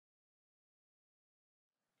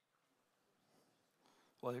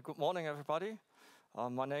Well, good morning, everybody.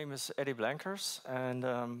 My name is Eduard Blenkers, and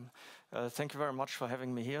thank you very much for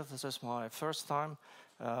having me here. This is my first time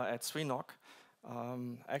at SwiNOG.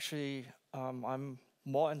 Actually, I'm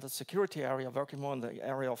more in the security area, working more in the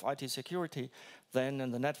area of IT security than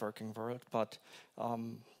in the networking world. But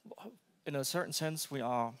in a certain sense, we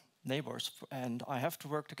are neighbors, and I have to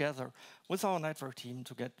work together with our network team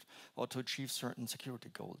to get or to achieve certain security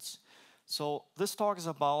goals. So this talk is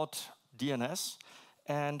about DNS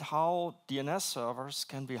and how DNS servers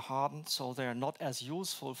can be hardened so they're not as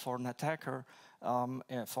useful for an attacker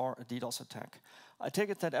for a DDoS attack. I take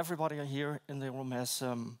it that everybody here in the room has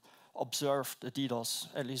observed a DDoS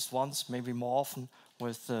at least once, maybe more often,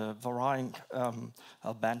 with varying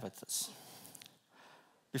bandwidths.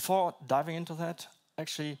 Before diving into that,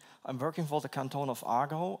 actually, I'm working for the Canton of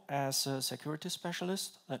Aargau as a security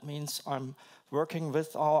specialist. That means I'm working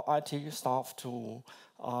with our IT staff to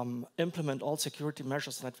implement all security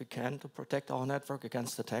measures that we can to protect our network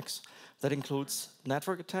against attacks. That includes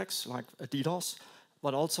network attacks like a DDoS,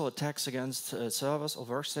 but also attacks against servers or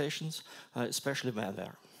workstations, especially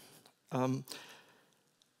malware.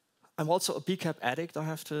 I'm also a PCAP addict, I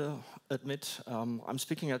have to admit. I'm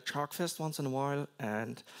speaking at SharkFest once in a while,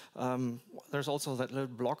 and there's also that little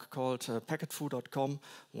blog called packetfoo.com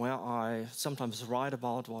where I sometimes write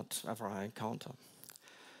about whatever I encounter.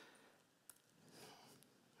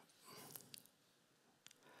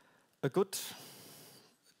 A good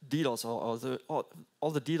DDoS, or all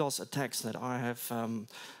the DDoS attacks that I have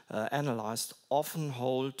analyzed often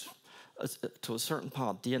hold, to a certain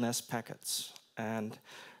part, DNS packets. And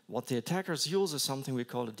what the attackers use is something we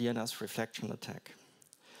call a DNS reflection attack.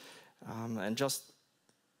 And just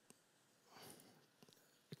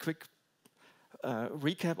a quick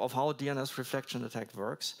recap of how a DNS reflection attack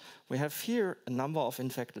works. We have here a number of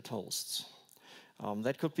infected hosts.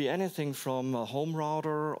 That could be anything from a home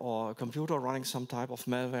router or a computer running some type of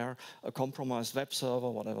malware, a compromised web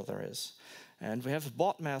server, whatever there is. And we have a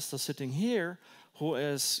botmaster sitting here who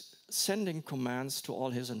is sending commands to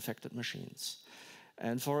all his infected machines.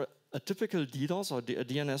 And for a typical DDoS or a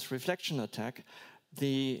DNS reflection attack,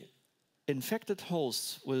 the infected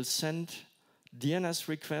hosts will send DNS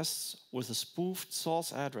requests with a spoofed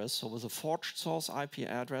source address, so with a forged source IP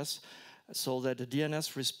address, so that the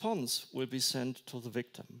DNS response will be sent to the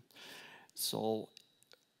victim. So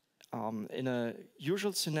in a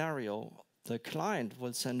usual scenario, the client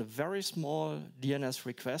will send a very small DNS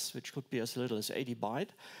request, which could be as little as 80 byte,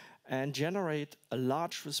 and generate a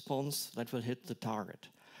large response that will hit the target.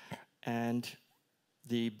 And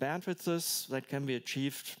the bandwidths that can be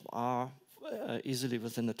achieved are easily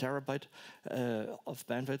within a terabyte of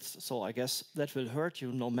bandwidth, so I guess that will hurt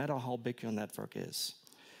you no matter how big your network is.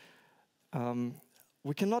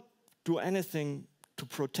 We cannot do anything to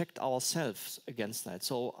protect ourselves against that.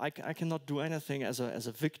 So I cannot do anything as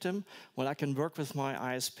a victim. Well, I can work with my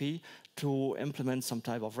ISP to implement some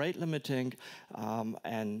type of rate limiting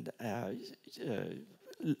and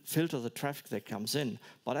filter the traffic that comes in.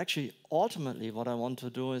 But actually, ultimately, what I want to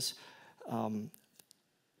do is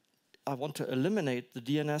I want to eliminate the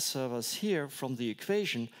DNS servers here from the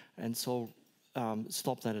equation and so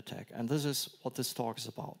stop that attack. And this is what this talk is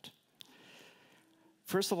about.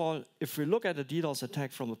 First of all, if we look at a DDoS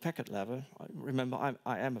attack from a packet level, remember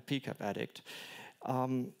I am a PCAP addict,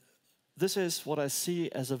 this is what I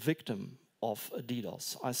see as a victim of a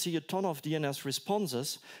DDoS. I see a ton of DNS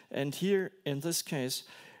responses, and here, in this case,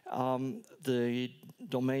 the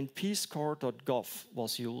domain peacecorps.gov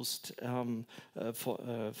was used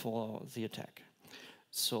for the attack.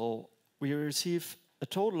 So we receive a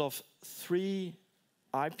total of 3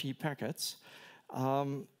 IP packets,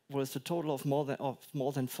 with a total of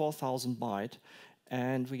more than 4,000 byte,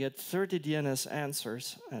 and we get 30 DNS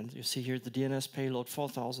answers, and you see here the DNS payload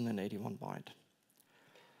 4,081 byte.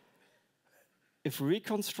 If we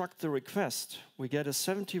reconstruct the request, we get a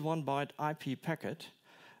 71 byte IP packet,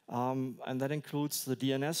 and that includes the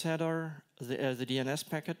DNS header, the DNS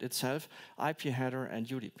packet itself, IP header, and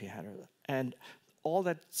UDP header. And all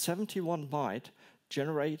that 71 byte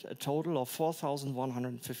generate a total of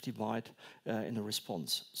 4,150 byte in a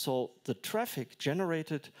response. So the traffic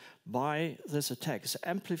generated by this attack is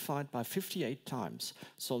amplified by 58 times.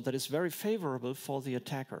 So that is very favorable for the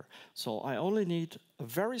attacker. So I only need a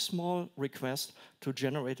very small request to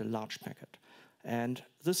generate a large packet. And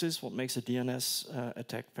this is what makes a DNS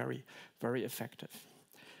attack very, very effective.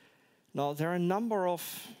 Now, there are a number of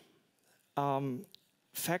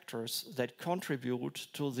factors that contribute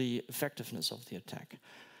to the effectiveness of the attack.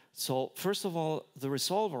 So first of all, the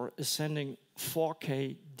resolver is sending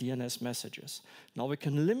 4K DNS messages. Now we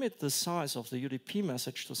can limit the size of the UDP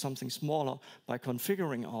message to something smaller by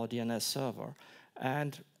configuring our DNS server.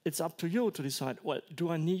 And it's up to you to decide, well, do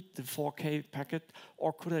I need the 4K packet,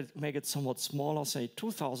 or could I make it somewhat smaller, say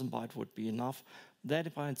 2000 byte would be enough?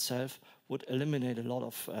 That by itself would eliminate a lot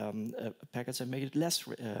of packets and make it less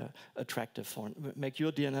attractive, make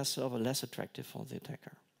your DNS server less attractive for the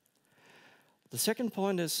attacker. The second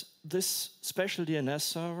point is this special DNS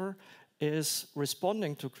server is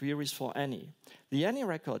responding to queries for any. The any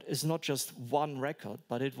record is not just one record,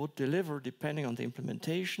 but it would deliver, depending on the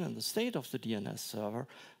implementation and the state of the DNS server,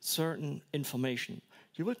 certain information.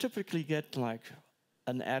 You will typically get like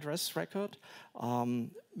an address record,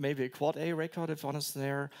 maybe a quad A record if one is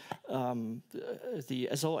there, the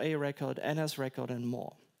SOA record, NS record, and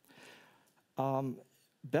more.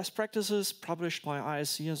 Best practices published by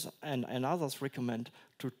ISCs and others recommend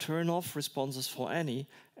to turn off responses for any,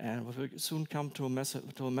 and we will soon come to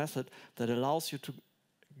a method that allows you to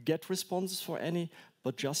get responses for any,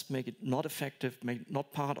 but just make it not effective, make it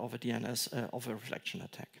not part of a DNS of a reflection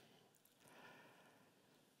attack.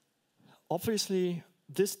 Obviously,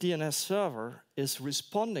 this DNS server is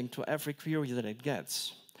responding to every query that it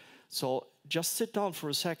gets. So just sit down for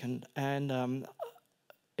a second and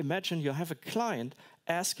imagine you have a client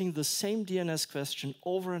asking the same DNS question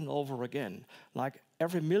over and over again. Like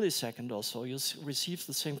every millisecond or so, you receive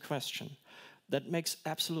the same question. That makes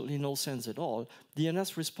absolutely no sense at all.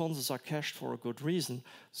 DNS responses are cached for a good reason,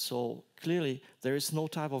 so clearly there is no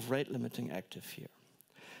type of rate limiting active here.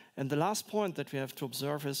 And the last point that we have to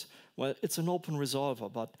observe is, well, it's an open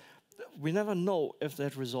resolver, but we never know if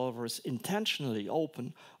that resolver is intentionally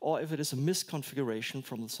open or if it is a misconfiguration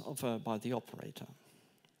by the operator.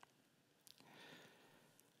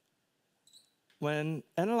 When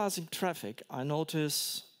analyzing traffic, I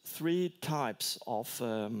notice three types of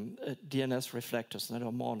DNS reflectors that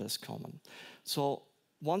are more or less common. So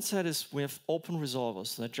one set is we have open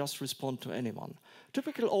resolvers that just respond to anyone.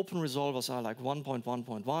 Typical open resolvers are like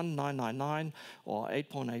 1.1.1, 999, or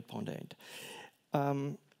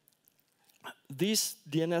 8.8.8. These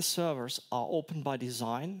DNS servers are open by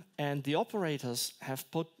design, and the operators have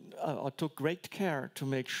took great care to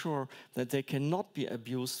make sure that they cannot be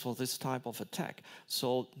abused for this type of attack.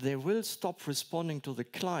 So they will stop responding to the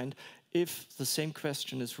client if the same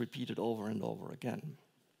question is repeated over and over again.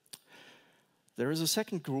 There is a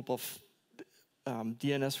second group of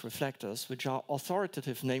DNS reflectors, which are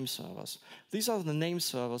authoritative name servers. These are the name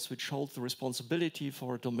servers which hold the responsibility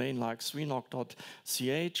for a domain like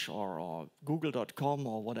SwiNOG.ch or google.com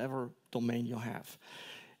or whatever domain you have.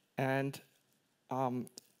 And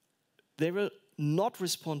they will not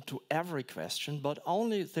respond to every question, but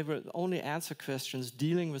they will only answer questions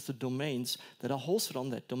dealing with the domains that are hosted on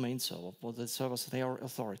that domain server, or the servers they are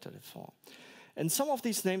authoritative for. And some of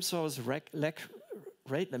these name servers lack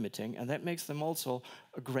rate limiting, and that makes them also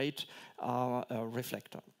a great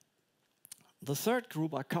reflector. The third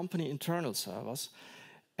group are company internal servers,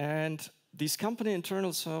 and these company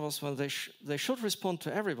internal servers, well, they should respond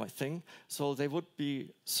to everything, so they would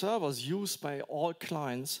be servers used by all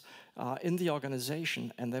clients in the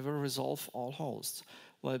organization, and they will resolve all hosts.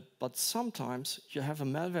 Well, but sometimes you have a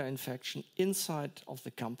malware infection inside of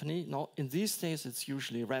the company. Now, in these days, it's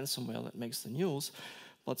usually ransomware that makes the news,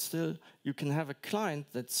 but still, you can have a client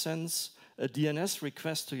that sends a DNS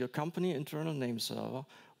request to your company internal name server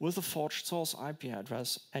with a forged source IP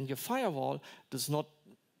address, and your firewall does not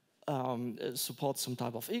support some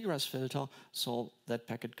type of egress filter, so that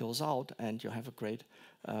packet goes out and you have a great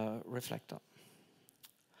reflector.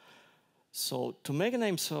 So to make a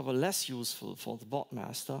name server less useful for the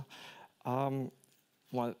botmaster,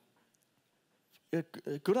 well, a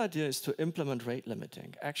good idea is to implement rate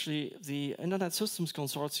limiting. Actually, the Internet Systems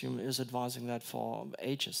Consortium is advising that for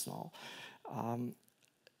ages now.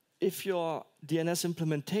 If your DNS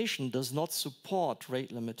implementation does not support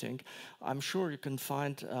rate limiting, I'm sure you can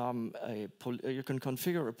find you can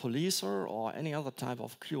configure a policer or any other type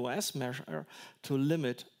of QoS measure to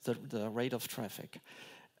limit the rate of traffic.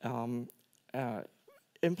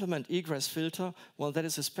 Implement egress filter. Well, that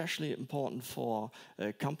is especially important for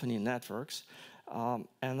company networks.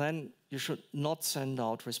 And then you should not send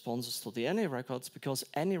out responses to the any records, because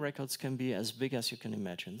any records can be as big as you can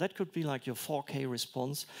imagine. That could be like your 4K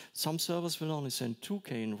response. Some servers will only send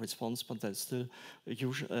 2K in response, but that's still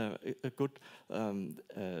a good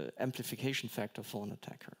amplification factor for an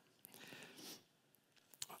attacker.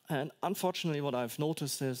 And unfortunately, what I've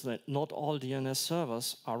noticed is that not all DNS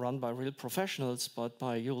servers are run by real professionals, but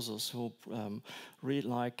by users who read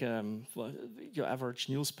like well, your average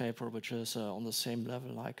newspaper, which is on the same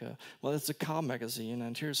level like, well, it's a car magazine,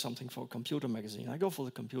 and here's something for a computer magazine. I go for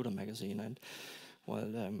the computer magazine, and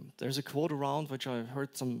well, there's a quote around which I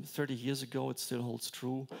heard some 30 years ago, it still holds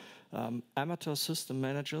true. Amateur system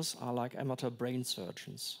managers are like amateur brain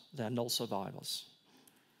surgeons. There are no survivors.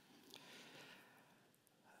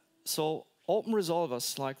 So open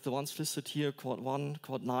resolvers, like the ones listed here, Quad 1,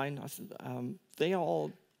 Quad 9, they are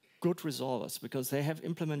all good resolvers because they have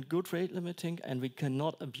implemented good rate limiting and we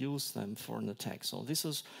cannot abuse them for an attack. So this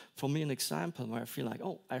is, for me, an example where I feel like,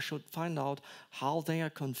 oh, I should find out how they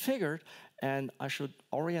are configured and I should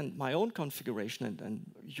orient my own configuration and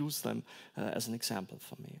use them as an example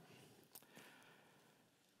for me.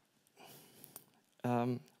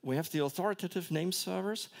 We have the authoritative name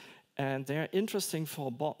servers. And they're interesting for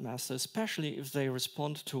a botmaster, especially if they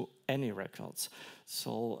respond to any records.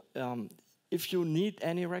 So if you need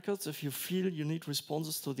any records, if you feel you need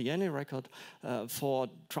responses to the any record for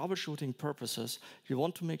troubleshooting purposes, you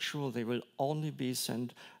want to make sure they will only be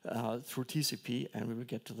sent through TCP, and we will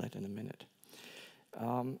get to that in a minute.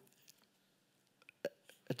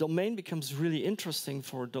 A domain becomes really interesting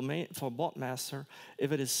for a botmaster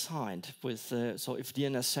if it is signed with, so if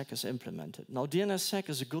DNSSEC is implemented. Now, DNSSEC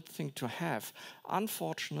is a good thing to have.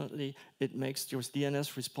 Unfortunately, it makes your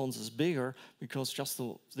DNS responses bigger because just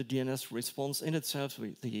the DNS response in itself,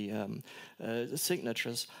 the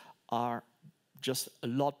signatures are just a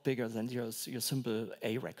lot bigger than your simple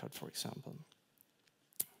A record, for example.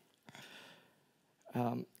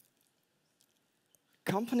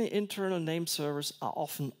 Company internal name servers are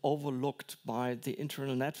often overlooked by the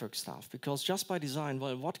internal network staff because just by design,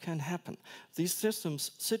 well, what can happen? These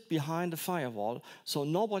systems sit behind a firewall, so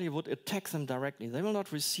nobody would attack them directly. They will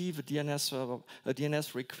not receive a DNS server, a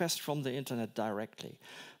DNS request from the internet directly.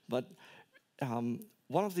 But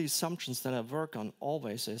one of the assumptions that I work on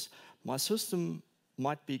always is my system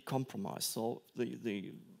might be compromised. So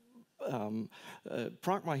the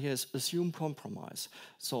pragma here is assume compromise.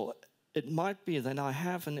 So it might be that I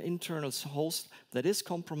have an internal host that is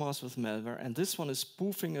compromised with malware, and this one is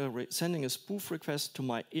sending a spoof request to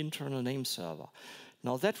my internal name server.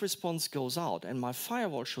 Now that response goes out, and my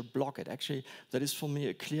firewall should block it. Actually, that is for me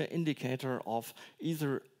a clear indicator of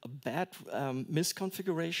either a bad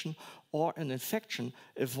misconfiguration or an infection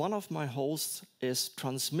if one of my hosts is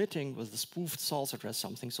transmitting with a spoofed source address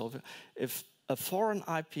something. So if a foreign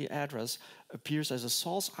IP address appears as a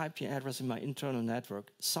source IP address in my internal network,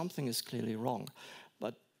 something is clearly wrong.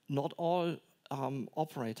 But not all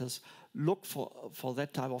operators look for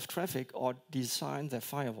that type of traffic or design their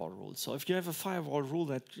firewall rules. So if you have a firewall rule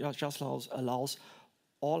that just allows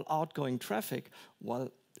all outgoing traffic, well,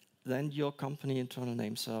 then your company internal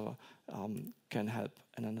name server can help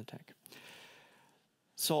in an attack.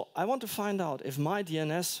 So I want to find out if my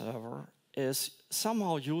DNS server is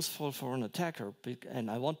somehow useful for an attacker, and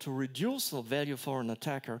I want to reduce the value for an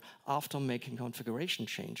attacker after making configuration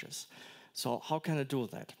changes. So how can I do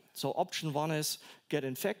that? So option one is get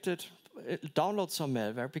infected, download some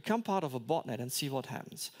malware, become part of a botnet and see what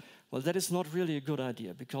happens. Well, that is not really a good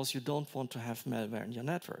idea because you don't want to have malware in your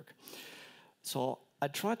network. So I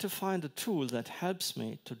try to find a tool that helps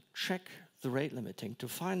me to check the rate limiting, to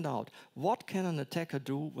find out what can an attacker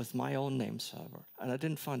do with my own name server. And I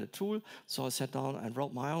didn't find a tool, so I sat down and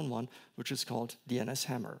wrote my own one, which is called DNS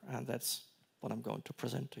Hammer, and that's what I'm going to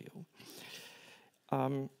present to you.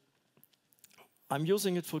 I'm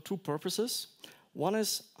using it for two purposes. One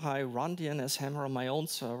is I run DNS Hammer on my own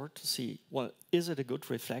server to see, well, is it a good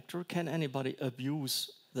reflector? Can anybody abuse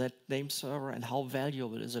that name server, and how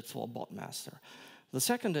valuable is it for a botmaster? The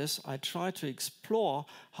second is I try to explore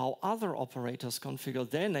how other operators configure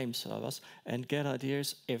their name servers and get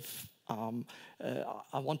ideas if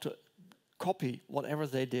I want to copy whatever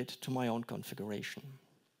they did to my own configuration.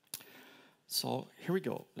 So here we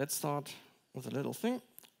go. Let's start with a little thing.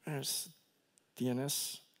 There's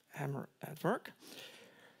DNS Hammer at work.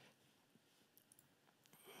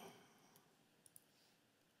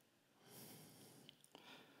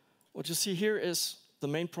 What you see here is the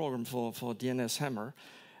main program for DNS Hammer.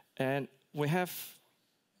 And we have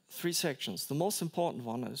three sections. The most important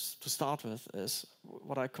one is, to start with, is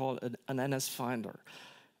what I call an NS finder.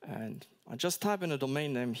 And I just type in a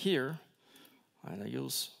domain name here, and I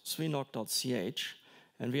use SwiNOG.ch.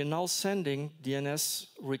 And we are now sending DNS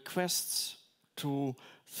requests to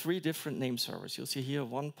three different name servers. You'll see here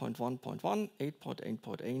 1.1.1,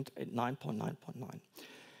 8.8.8, and 9.9.9.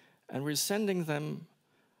 And we're sending them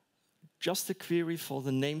just a query for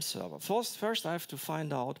the name server. First I have to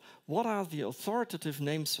find out what are the authoritative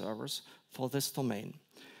name servers for this domain.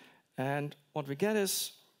 And what we get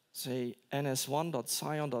is, say,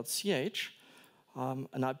 ns1.sion.ch,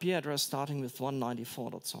 an IP address starting with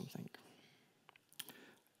 194. something.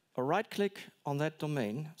 A right-click on that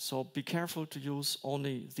domain, so be careful to use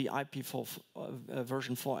only the IP4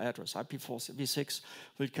 version 4 address. IPv6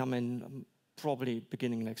 will come in probably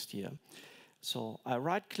beginning next year. So I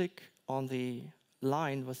right-click on the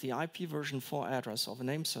line with the IP version 4 address of a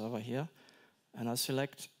name server here, and I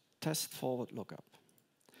select test forward lookup.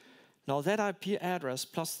 Now that IP address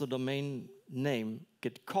plus the domain name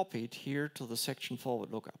get copied here to the section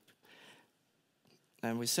forward lookup.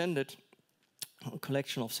 And we send it a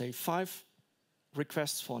collection of, say, 5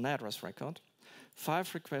 requests for an address record,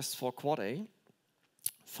 5 requests for quad A,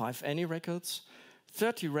 5 any records,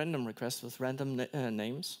 30 random requests with random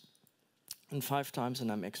names, and 5 times an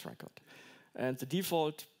MX record. And the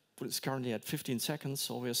default is currently at 15 seconds,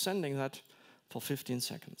 so we're sending that for 15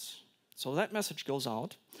 seconds. So that message goes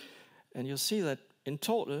out, and you see that in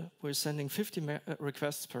total, we're sending 50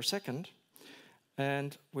 requests per second,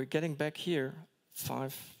 and we're getting back here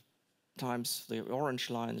 5 times the orange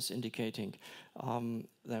line is indicating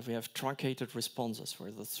that we have truncated responses,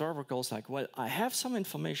 where the server goes like, well, I have some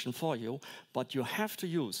information for you, but you have to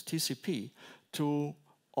use TCP to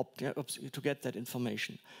get that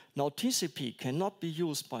information. Now, TCP cannot be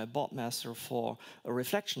used by a botmaster for a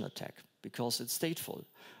reflection attack because it's stateful,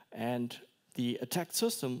 and the attacked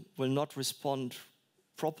system will not respond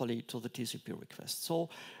properly to the TCP request. So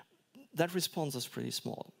that response is pretty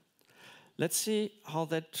small. Let's see how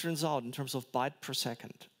that turns out in terms of byte per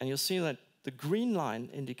second. And you see that the green line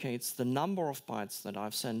indicates the number of bytes that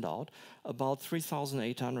I've sent out, about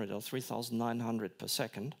 3,800 or 3,900 per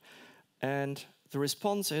second. And the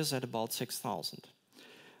response is at about 6,000.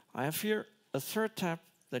 I have here a third tab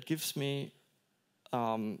that gives me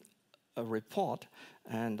a report.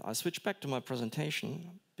 And I switch back to my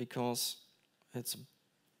presentation because it's a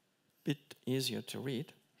bit easier to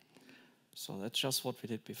read. So that's just what we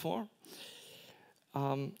did before.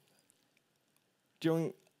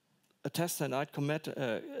 During a test that I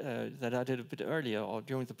did a bit earlier, or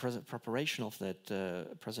during the preparation of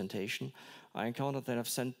that presentation, I encountered that I've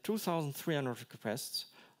sent 2,300 requests.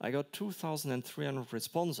 I got 2,300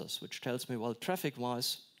 responses, which tells me, well,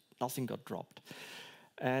 traffic-wise, nothing got dropped.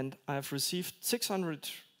 And I've received 600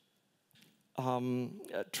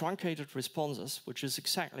 truncated responses, which is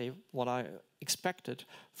exactly what I expected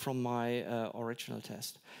from my original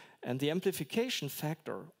test. And the amplification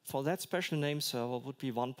factor for that special name server would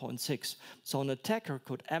be 1.6. So an attacker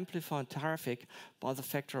could amplify traffic by the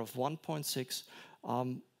factor of 1.6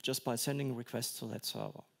 just by sending requests to that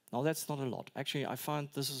server. Now, that's not a lot. Actually, I find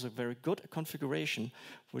this is a very good configuration,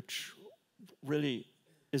 which really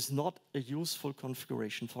is not a useful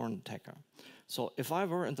configuration for an attacker. So if I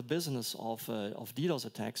were in the business of DDoS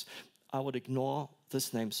attacks, I would ignore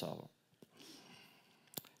this name server.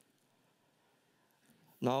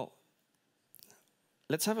 Now,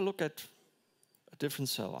 let's have a look at a different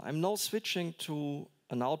server. I'm now switching to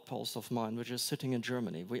an outpost of mine, which is sitting in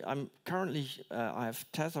Germany. I have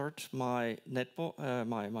tethered my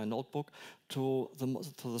notebook to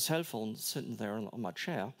the cell phone sitting there on my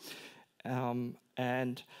chair.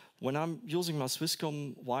 And when I'm using my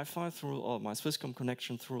Swisscom Wi-Fi or my Swisscom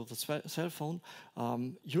connection through the cell phone,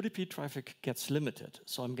 UDP traffic gets limited.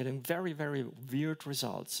 So I'm getting very, very weird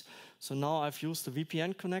results. So now I've used the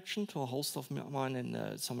VPN connection to a host of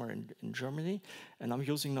mine somewhere in Germany, and I'm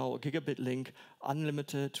using now a gigabit link,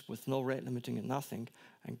 unlimited, with no rate limiting and nothing,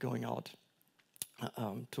 and going out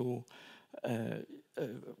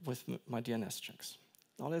with my DNS checks.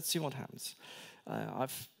 Now let's see what happens.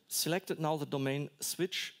 I've selected now the domain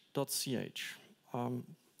switch.ch.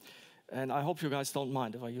 And I hope you guys don't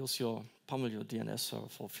mind if I use your pummel your DNS server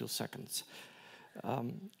for a few seconds.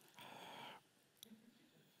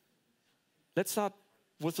 Let's start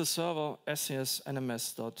with the server scs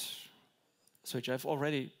nms.switch. I've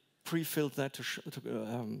already pre-filled that to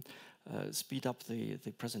speed up the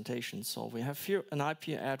presentation. So we have here an IP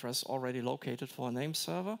address already located for a name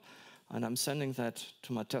server, and I'm sending that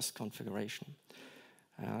to my test configuration.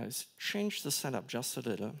 I changed the setup just a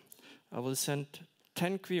little. I will send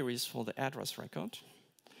 10 queries for the address record,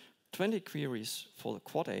 20 queries for the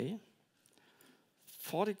quad A,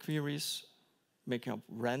 40 queries making up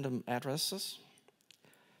random addresses.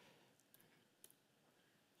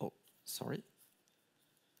 Oh, sorry. That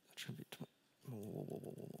should be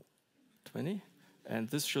 20. And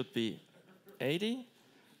this should be 80.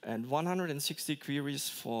 And 160 queries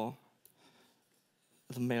for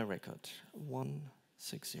the mail record.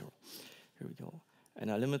 160. Here we go.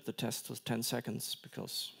 And I limit the test to 10 seconds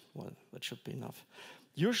because, well, that should be enough.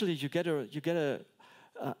 Usually you get an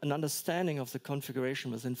understanding of the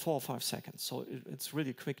configuration within 4 or 5 seconds. So it's really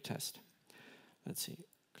a quick test. Let's see.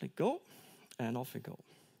 Click go, and off we go.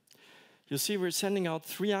 You see we're sending out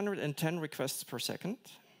 310 requests per second.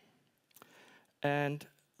 And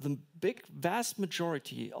the vast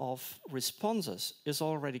majority of responses is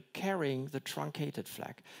already carrying the truncated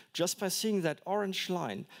flag. Just by seeing that orange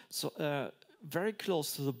line, so very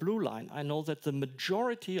close to the blue line, I know that the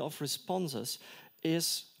majority of responses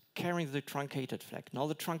is carrying the truncated flag. Now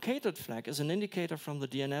the truncated flag is an indicator from the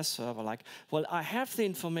DNS server like, well, I have the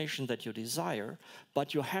information that you desire,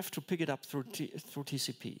 but you have to pick it up through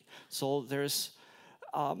TCP. So there's,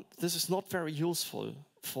 this is not very useful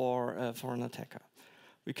for an attacker.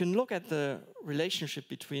 We can look at the relationship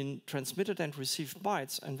between transmitted and received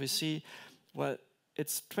bytes, and we see, well,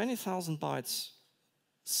 it's 20,000 bytes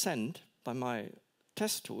sent by my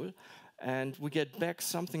test tool, and we get back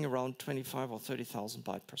something around 25 or 30,000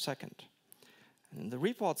 bytes per second. And in the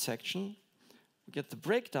report section, we get the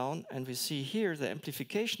breakdown, and we see here the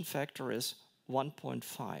amplification factor is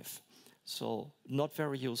 1.5. So not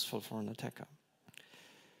very useful for an attacker.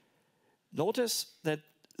 Notice that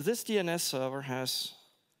this DNS server has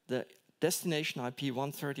the destination IP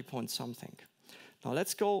 130 point something. Now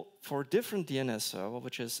let's go for a different DNS server,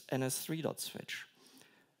 which is ns3.switch,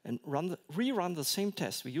 and rerun the same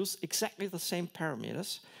test. We use exactly the same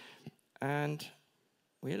parameters, and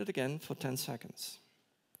we hit it again for 10 seconds.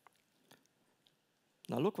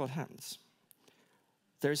 Now look what happens.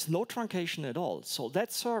 There's no truncation at all, so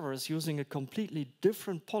that server is using a completely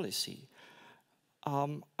different policy.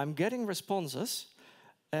 I'm getting responses,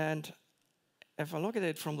 and if I look at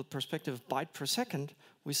it from the perspective of byte per second,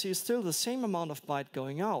 we see still the same amount of byte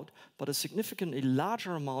going out, but a significantly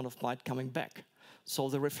larger amount of byte coming back. So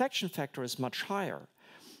the reflection factor is much higher.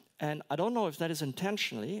 And I don't know if that is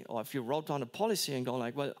intentionally, or if you wrote down a policy and go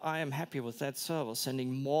like, well, I am happy with that server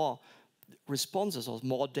sending more responses or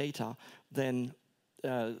more data than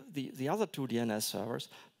the other two DNS servers,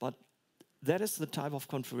 but that is the type of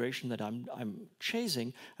configuration that I'm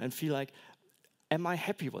chasing and feel like, am I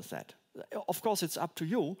happy with that? Of course, it's up to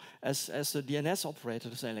you as the DNS operator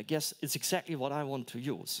to say, like, yes, it's exactly what I want to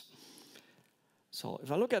use. So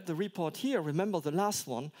if I look at the report here, remember the last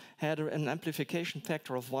one had an amplification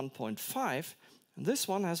factor of 1.5, and this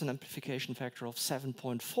one has an amplification factor of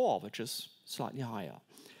 7.4, which is slightly higher.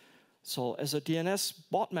 So as a DNS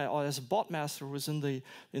botmaster, or as a botmaster who is in the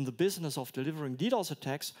business of delivering DDoS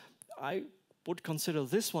attacks, I would consider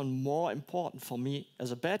this one more important for me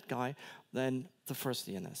as a bad guy than the first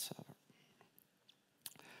DNS server.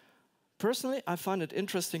 Personally, I find it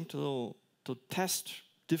interesting to test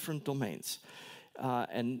different domains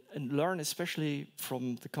and learn, especially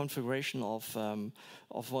from the configuration of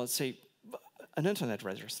let's say, an internet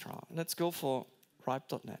registrar. Let's go for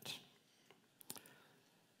ripe.net.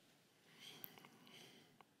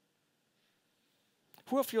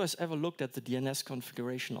 Who of you has ever looked at the DNS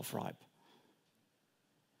configuration of ripe?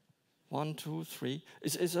 1, 2, 3.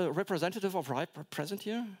 Is a representative of ripe present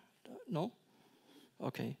here? No?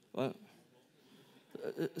 Okay. Well,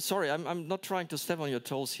 sorry, I'm not trying to step on your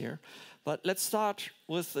toes here, but let's start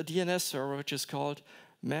with a DNS server which is called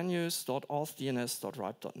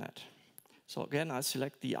menus.authDNS.ripe.net. So again, I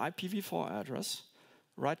select the IPv4 address,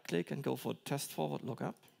 right-click and go for test forward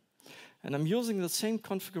lookup, and I'm using the same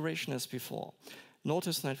configuration as before.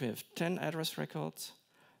 Notice that we have 10 address records,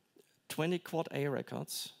 20 quad A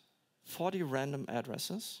records, 40 random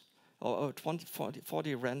addresses, or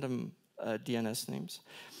 40 random DNS names,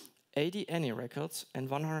 80 ANY records, and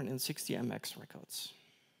 160 MX records.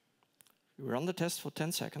 We run the test for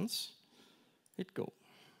 10 seconds, hit go.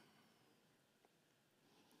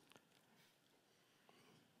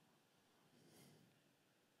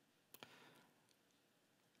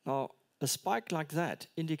 Now, a spike like that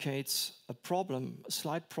indicates a problem, a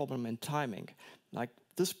slight problem in timing. Like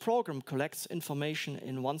this program collects information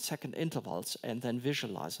in 1 second intervals and then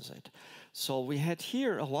visualizes it. So we had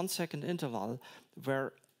here a 1 second interval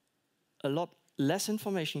where a lot less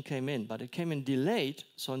information came in, but it came in delayed.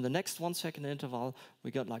 So in the next 1 second interval,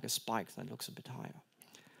 we got like a spike that looks a bit higher.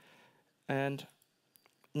 And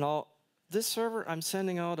now this server, I'm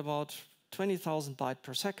sending out about 20,000 bytes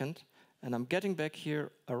per second, and I'm getting back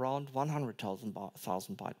here around 100,000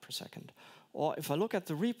 bytes per second. Or if I look at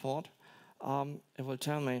the report, it will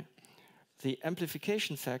tell me the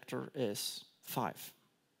amplification factor is 5.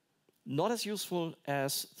 Not as useful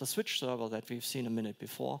as the switch server that we've seen a minute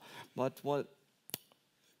before, but well,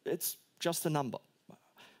 it's just a number.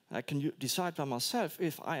 I can decide by myself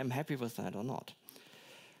if I am happy with that or not.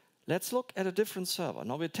 Let's look at a different server.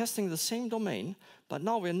 Now we're testing the same domain, but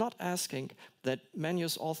now we're not asking that man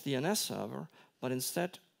use auth DNS server, but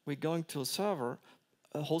instead we're going to a server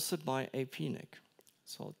hosted by APNIC.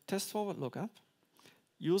 So test forward lookup,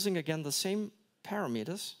 using again the same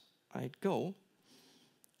parameters. I'd go,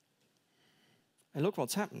 and look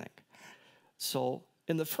what's happening. So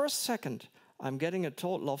in the first second, I'm getting a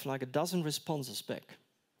total of like a dozen responses back.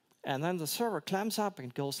 And then the server clamps up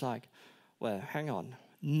and goes like, well, hang on.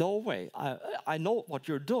 No way. I know what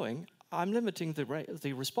you're doing. I'm limiting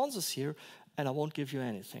the responses here, and I won't give you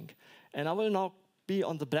anything. And I will now be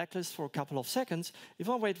on the blacklist for a couple of seconds. If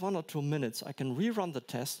I wait 1 or 2 minutes, I can rerun the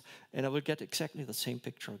test, and I will get exactly the same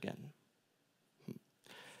picture again.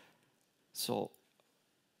 So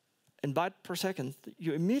in byte per second,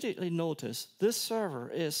 you immediately notice this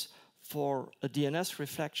server is, for a DNS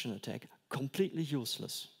reflection attack, completely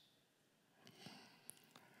useless.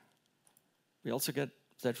 We also get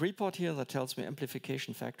that report here that tells me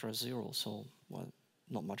amplification factor is 0, so, well,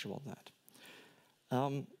 not much about that.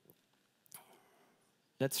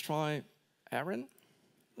 Let's try Aaron,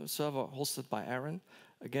 the server hosted by Aaron.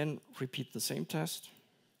 Again, repeat the same test,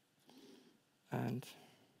 and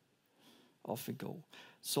off we go.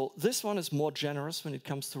 So this one is more generous when it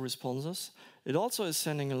comes to responses. It also is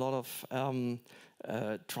sending a lot of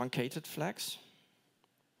truncated flags.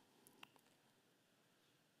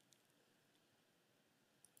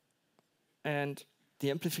 And the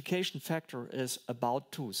amplification factor is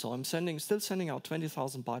about 2. So I'm still sending out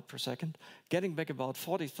 20,000 bytes per second, getting back about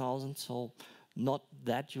 40,000, so not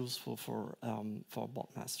that useful for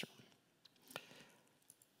botmaster.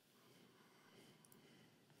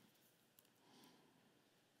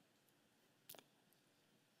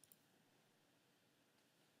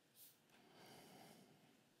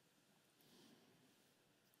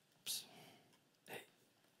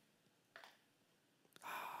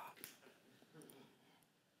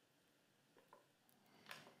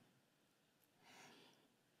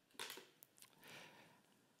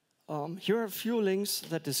 Here are a few links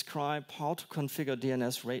that describe how to configure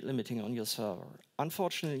DNS rate limiting on your server.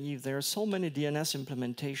 Unfortunately, there are so many DNS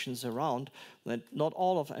implementations around that not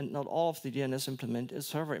all of the DNS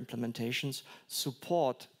server implementations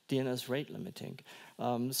support DNS rate limiting.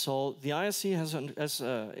 So the ISC has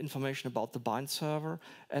information about the bind server.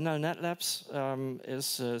 NLNetLabs is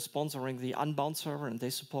sponsoring the unbound server, and they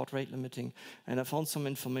support rate limiting. And I found some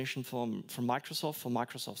information from Microsoft for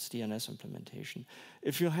Microsoft's DNS implementation.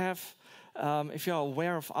 If you are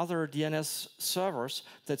aware of other DNS servers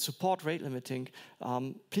that support rate limiting,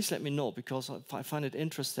 please let me know, because I find it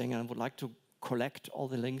interesting and I would like to collect all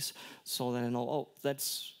the links so that I know, oh,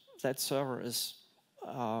 that server is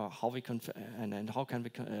how we and how can we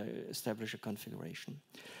establish a configuration.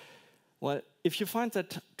 Well, if you find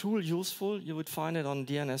that tool useful, you would find it on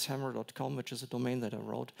dnshammer.com, which is a domain that I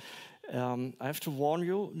wrote. I have to warn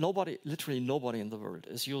you, literally nobody in the world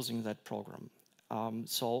is using that program.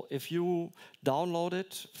 So if you download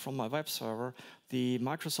it from my web server, the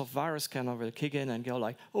Microsoft virus scanner will kick in and go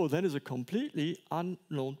like, oh, that is a completely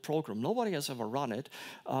unknown program. Nobody has ever run it.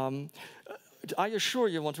 Are you sure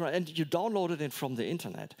you want to run it? And you downloaded it from the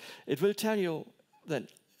internet. It will tell you that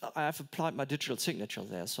I have applied my digital signature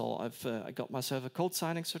there. So I got myself a code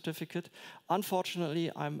signing certificate.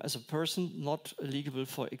 Unfortunately, I'm, as a person, not eligible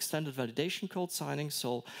for extended validation code signing,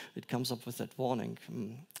 so it comes up with that warning.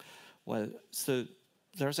 Well, so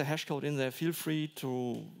there's a hash code in there. Feel free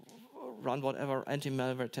to run whatever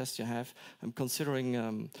anti-malware test you have. I'm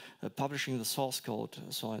considering publishing the source code,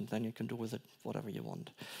 and then you can do with it whatever you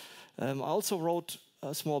want. I also wrote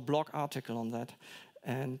a small blog article on that.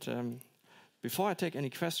 And before I take any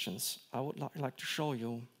questions, I would like to show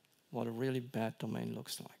you what a really bad domain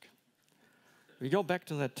looks like. We go back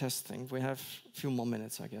to that test thing. We have a few more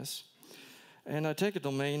minutes, I guess. And I take a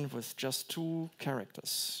domain with just 2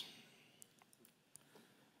 characters,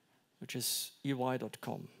 which is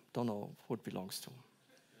ey.com. Don't know who it belongs to.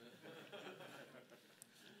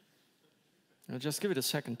 I'll just give it a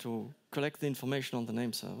second to collect the information on the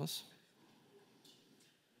name servers.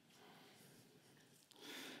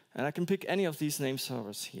 And I can pick any of these name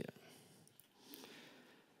servers here.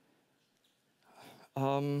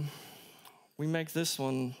 We make this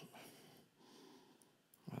one,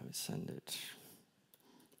 we send it.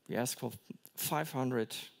 We ask for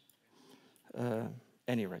 500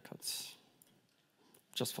 any records,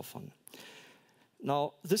 just for fun.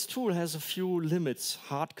 Now, this tool has a few limits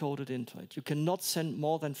hard-coded into it. You cannot send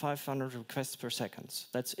more than 500 requests per second.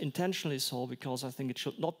 That's intentionally so, because I think it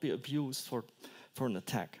should not be abused for an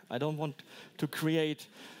attack. I don't want to create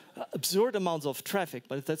absurd amounts of traffic,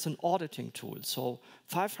 but that's an auditing tool. So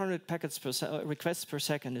 500 packets requests per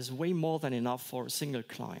second is way more than enough for a single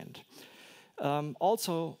client.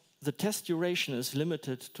 Also, the test duration is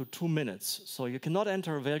limited to 2 minutes. So you cannot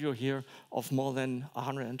enter a value here of more than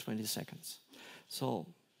 120 seconds. So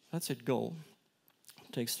let's hit go.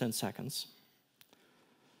 It takes 10 seconds.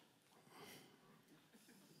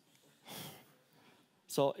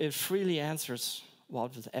 So it freely answers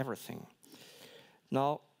with everything.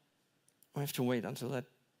 Now, I have to wait until that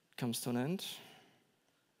comes to an end.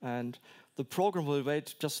 And the program will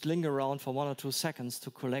wait, just linger around for 1 or 2 seconds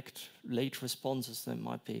to collect late responses that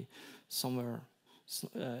might be somewhere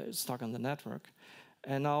stuck on the network.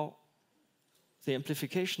 And now, the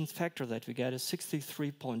amplification factor that we get is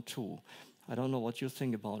 63.2. I don't know what you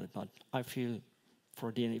think about it, but I feel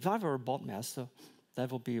for DNS, if I were a botmaster,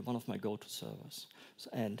 that would be one of my go-to servers.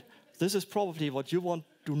 And this is probably what you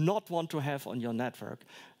do not want to have on your network.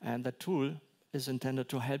 And the tool is intended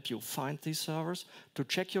to help you find these servers, to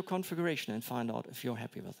check your configuration and find out if you're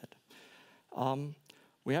happy with it.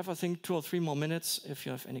 We have, I think, 2 or 3 more minutes. If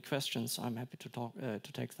you have any questions, I'm happy to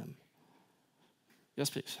take them. Yes,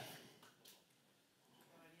 please.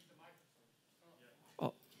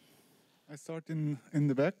 Oh. I start in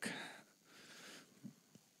the back.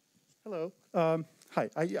 Hello. Hi.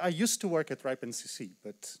 I used to work at RIPE-NCC,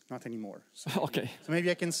 but not anymore. So okay. So maybe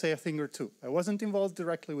I can say a thing or two. I wasn't involved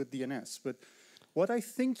directly with DNS, but what I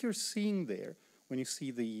think you're seeing there when you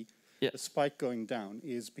see the spike going down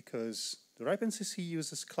is because the RIPE-NCC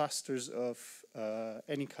uses clusters of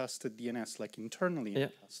anycasted DNS, like internally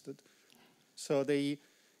anycasted. So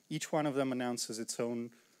each one of them announces its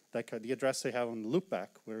own, like the address they have on the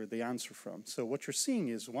loopback where they answer from. So what you're seeing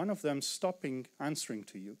is one of them stopping answering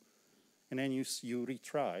to you, and then you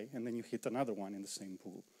retry, and then you hit another one in the same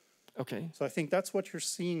pool. Okay. So I think that's what you're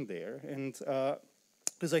seeing there, and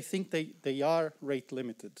because I think they are rate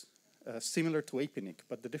limited, similar to APNIC,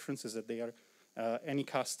 but the difference is that they are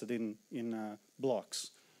anycasted in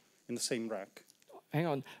blocks in the same rack. Hang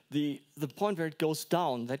on, the point where it goes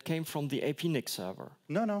down, that came from the APNIC server.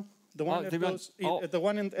 No. The one that goes, the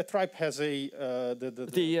one at RIPE has a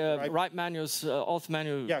the RIPE manuals, auth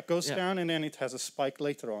menu. Yeah, it goes down and then it has a spike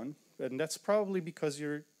later on, and that's probably because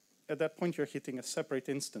you're at that point you're hitting a separate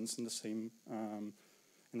instance in the same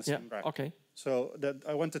rack. Okay. So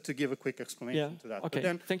I wanted to give a quick explanation to that. Okay. But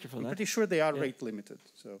then thank you for that. I'm pretty sure they are rate limited.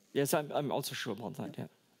 So yes, I'm also sure about that. Yeah.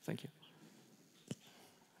 Thank you.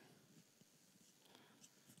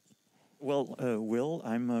 Well, Will,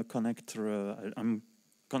 I'm a connector. I'm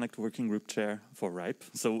Connect Working Group Chair for RIPE.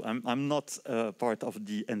 So I'm not part of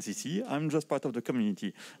the NCC. I'm just part of the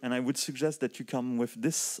community. And I would suggest that you come with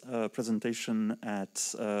this presentation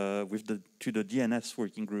to the DNS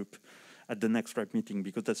Working Group at the next RIPE meeting,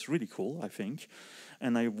 because that's really cool, I think.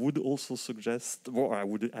 And I would also suggest, or I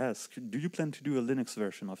would ask, do you plan to do a Linux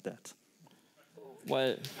version of that?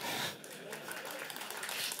 Well,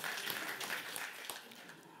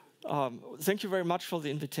 thank you very much for the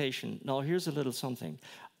invitation. Now, here's a little something.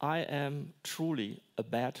 I am truly a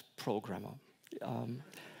bad programmer.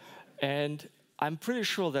 And I'm pretty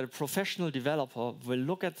sure that a professional developer will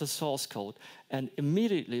look at the source code and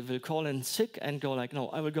immediately will call in sick and go like, no,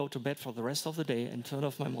 I will go to bed for the rest of the day and turn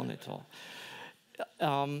off my monitor.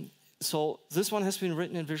 So this one has been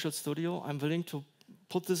written in Visual Studio. I'm willing to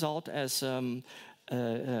put this out as an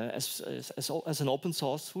open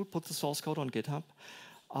source tool, put the source code on GitHub.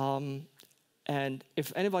 And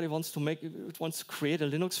if anybody wants to create a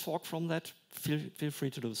Linux fork from that, feel free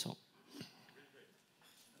to do so.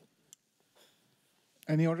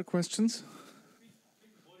 Any other questions?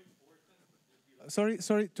 Sorry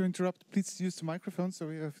to interrupt. Please use the microphone so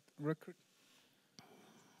we have record.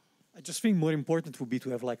 I just think more important would be to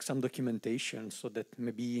have like some documentation, so that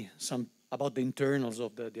maybe some about the internals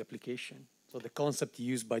of the application. So the concept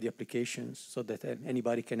used by the applications, so that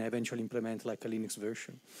anybody can eventually implement like a Linux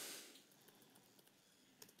version.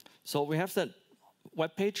 So we have that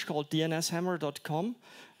webpage called dnshammer.com,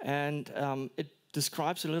 and it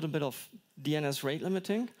describes a little bit of DNS rate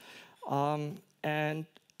limiting, and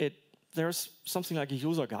there's something like a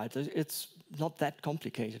user guide. It's not that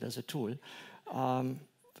complicated as a tool.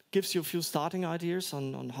 Gives you a few starting ideas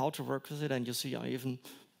on how to work with it, and you see I even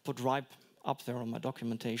put RIPE up there on my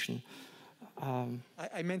documentation.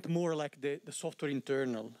 I meant more like the software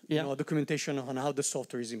internal, you know, documentation on how the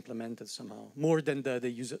software is implemented somehow, more than the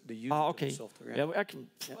user of the software. Yeah,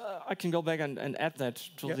 I can go back and add that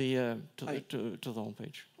to the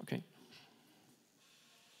homepage. Okay.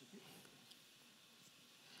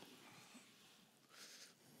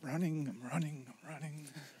 I'm running.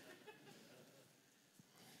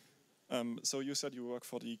 So you said you work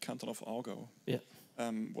for the Canton of Aargau. Yeah.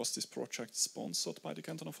 Was this project sponsored by the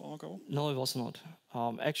Canton of Aargau? No, it was not.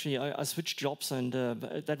 Actually, I switched jobs, and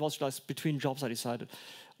that was just between jobs I decided,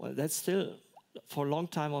 well, that's still for a long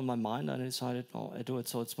time on my mind, and I decided, no, I do it,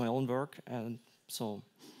 so it's my own work, and so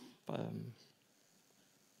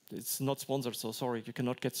it's not sponsored, so sorry, you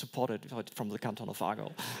cannot get supported from the Canton of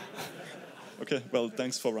Aargau. Okay, well,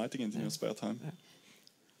 thanks for writing it in your spare time. Yeah.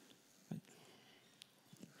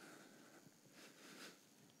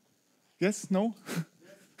 Yes, no?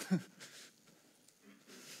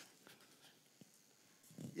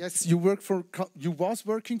 Yes, you was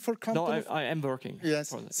working for Kant? No, I am working.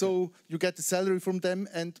 Yes, so you get the salary from them.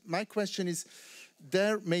 And my question is,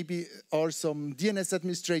 there maybe are some DNS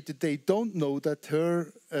administrators, they don't know that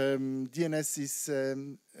her DNS is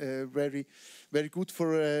very, very good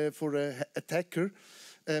for a attacker.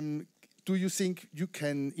 Do you think you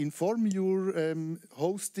can inform your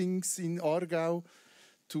hostings in Aargau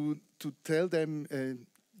to tell them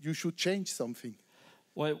you should change something?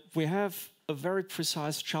 Well, we have a very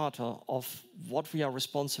precise charter of what we are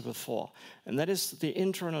responsible for, and that is the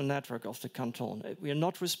internal network of the canton. We are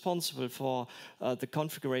not responsible for the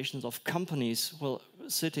configurations of companies who are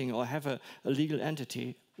sitting or have a legal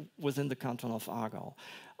entity within the canton of Aargau.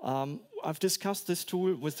 I've discussed this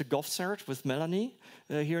tool with the GovCert, with Melanie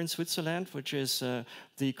here in Switzerland, which is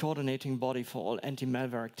the coordinating body for all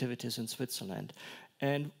anti-malware activities in Switzerland.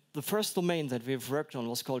 And the first domain that we've worked on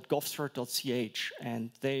was called govcert.ch, and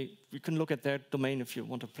you can look at their domain if you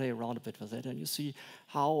want to play around a bit with it, and you see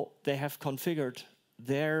how they have configured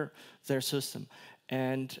their system.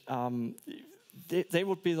 And they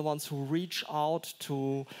would be the ones who reach out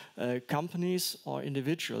to companies or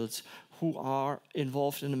individuals who are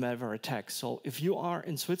involved in a malware attack. So if you are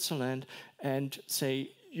in Switzerland and say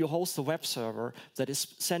you host a web server that is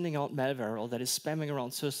sending out malware or that is spamming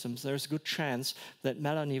around systems, there's a good chance that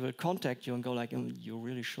Melanie will contact you and go like, you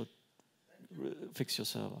really should fix your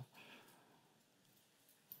server.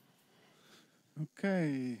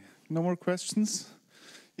 Okay, no more questions?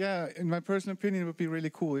 Yeah, in my personal opinion, it would be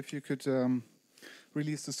really cool if you could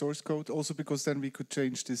release the source code, also because then we could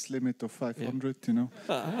change this limit of 500, you know.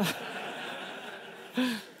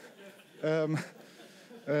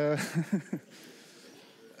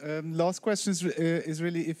 Last question is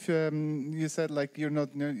really if you said like you're not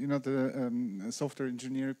a software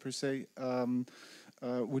engineer per se.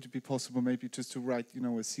 Would it be possible maybe just to write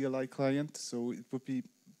a CLI client? So it would be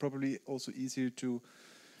probably also easier to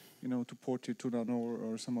to port it to Nano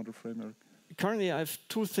or some other framework. Currently, I have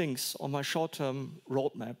two things on my short-term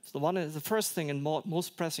roadmap. The first thing and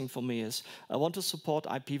most pressing for me is I want to support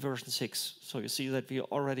IPv6. So you see that we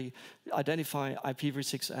already identify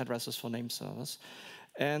IPv6 addresses for name servers.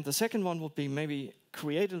 And the second one would be maybe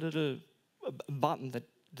create a little button that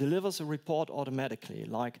delivers a report automatically,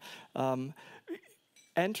 like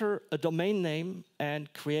enter a domain name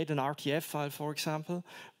and create an RTF file, for example,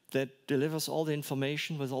 that delivers all the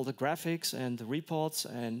information with all the graphics and the reports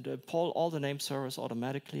and poll all the name servers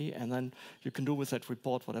automatically, and then you can do with that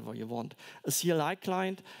report whatever you want. A CLI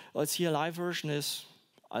client or a CLI version is,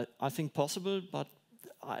 I think, possible, but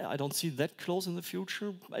I don't see that close in the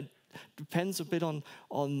future. It depends a bit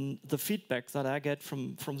on the feedback that I get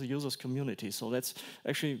from the users community. So that's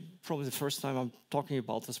actually probably the first time I'm talking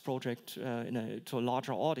about this project to a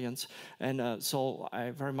larger audience, and so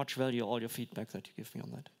I very much value all your feedback that you give me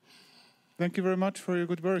on that. Thank you very much for your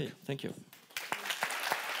good work. Okay, thank you.